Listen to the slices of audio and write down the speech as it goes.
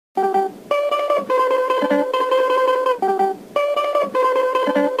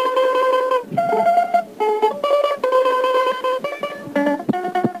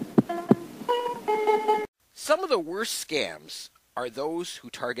scams are those who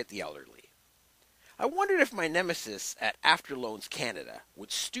target the elderly. I wondered if my nemesis at After Loans Canada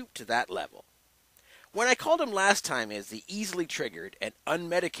would stoop to that level. When I called him last time as the easily triggered and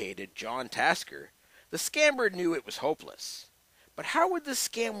unmedicated John Tasker, the scammer knew it was hopeless. But how would this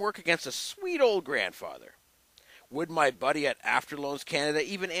scam work against a sweet old grandfather? Would my buddy at After Loans Canada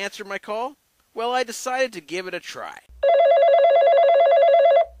even answer my call? Well, I decided to give it a try.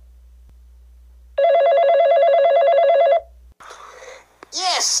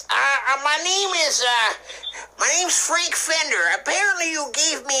 Yes, my name's Frank Fender. Apparently you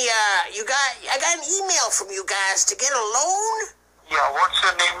gave me, I got an email from you guys to get a loan? Yeah, what's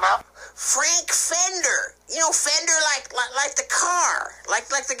your name, ma'am? Frank Fender. You know, Fender like the car, like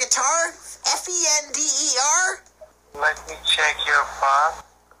the guitar? Fender? Let me check your file.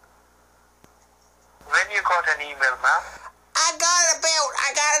 When you got an email, ma'am? I got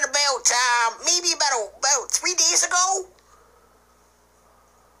it about, maybe about 3 days ago.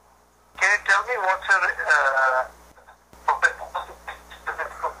 Can you tell me what's your,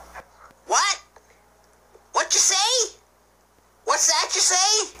 What? What'd you say? What's that you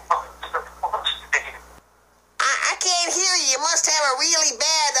say? I can't hear you. You must have a really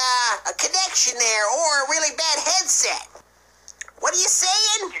bad, connection there, or a really bad headset. What are you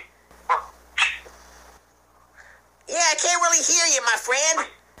saying? Yeah, I can't really hear you, my friend.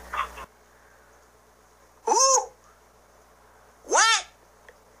 Who? What?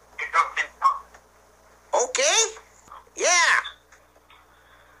 Okay. Yeah.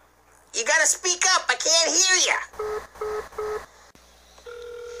 You gotta speak up. I can't hear you.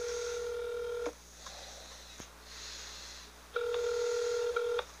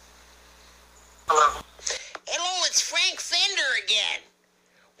 Hello? Hello, it's Frank Fender again.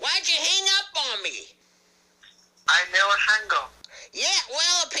 Why'd you hang up on me? I never hang up. Yeah,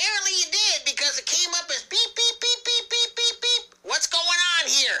 well, apparently you did, because it came up as beep, beep, beep, beep, beep, beep, beep. What's going on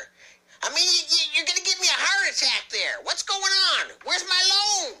here? I mean, you're going to give me a heart attack there. What's going on? Where's my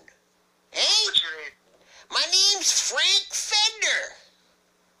loan? Hey? What's your name? My name's Frank Fender.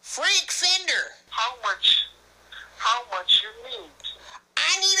 Frank Fender. How much you need?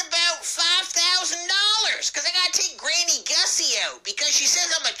 I need about $5,000, because I got to take Granny Gussie out, because she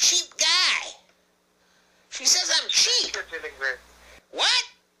says I'm a cheap guy. She says I'm cheap. You're dealing with? What?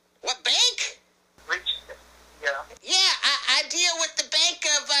 What bank? Which? Yeah. Yeah, I deal with the bank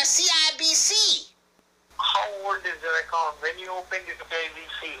of CIBC. How old is your account? When you opened it,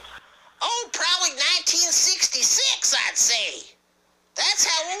 ABC? Oh, probably 1966, I'd say. That's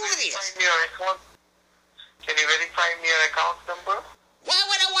how old it is. Can you verify me your account number? Why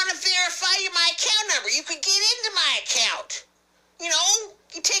would I want to verify my account number? You could get into my account. You know,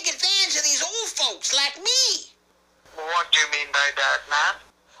 you take advantage of these old folks like me. What do you mean by that, man?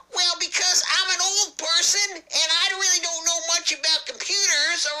 Well, because I'm an old person, and I really don't know much about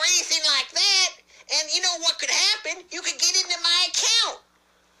computers or anything like that. And you know what could happen? You could get into my account.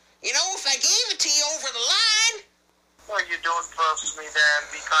 You know, if I gave it to you over the line. Well, you don't trust me, then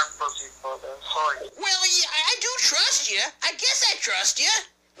we can't proceed further. Sorry. Well, I do trust you. I guess I trust you.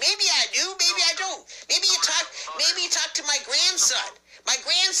 Maybe I do, maybe I don't. Maybe you talk to my grandson. My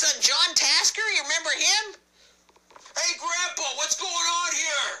grandson, John Tasker, you remember him? Hey, Grandpa, what's going on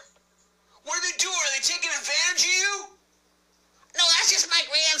here? What are they doing? Are they taking advantage of you? No, that's just my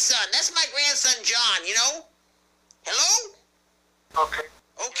grandson. That's my grandson, John, you know? Hello? Okay.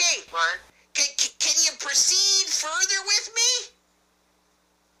 Okay. Right. Can you proceed further with me?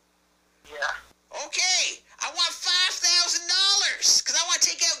 Yeah. Okay. I want $5,000, because I want to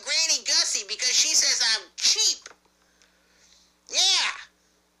take out Granny Gussie, because she says I'm cheap. Yeah.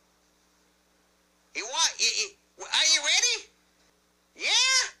 Are you ready?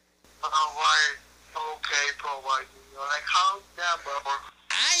 Yeah? Right. Okay, provide me your account number.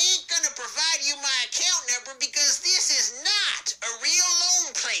 I ain't gonna provide you my account number, because this is not a real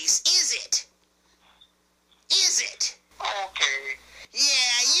loan place, is it? Is it? Okay.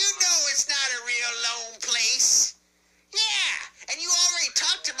 Yeah, you know it's not a real loan place. Yeah, and you already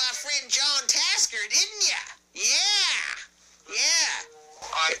talked to my friend John Tasker, didn't ya? Yeah. Yeah.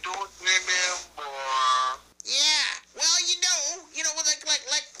 I don't remember. Yeah. Well, you know,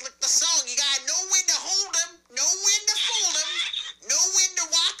 like the song, you gotta know when to hold 'em, know when to fold 'em, know when to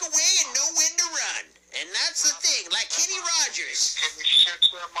walk away, and know when to run. And that's the thing, like Kenny Rogers. Can you shut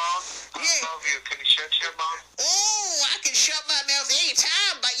your mouth? I Yeah. love you. Can you shut your mouth? Oh, I can shut my mouth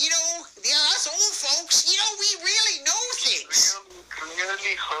anytime, but you know, us old folks, you know, we really know things. It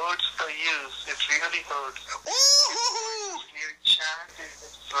really hurts the ears. It really hurts. Oh, Your chant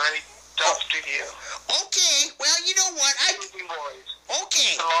is very tough to hear. okay. Well, you know what? Irritating voice.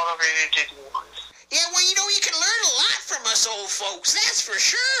 Okay. A lot of irritating voice. Yeah, well, you can learn a lot from us old folks, that's for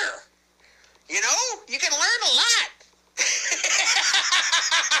sure. You can learn a lot.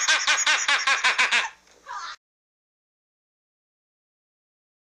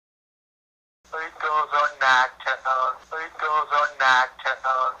 It goes on that town. It goes on that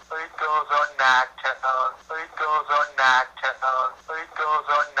town. It goes on that town. It goes on that town. It goes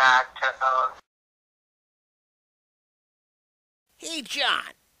on that town. Hey,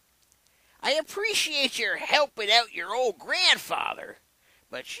 John, I appreciate your helping out your old grandfather,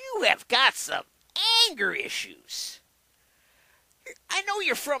 but you have got some anger issues. I know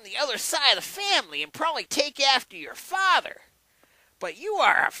you're from the other side of the family and probably take after your father, but you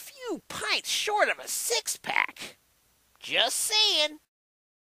are a few pints short of a six-pack. Just saying.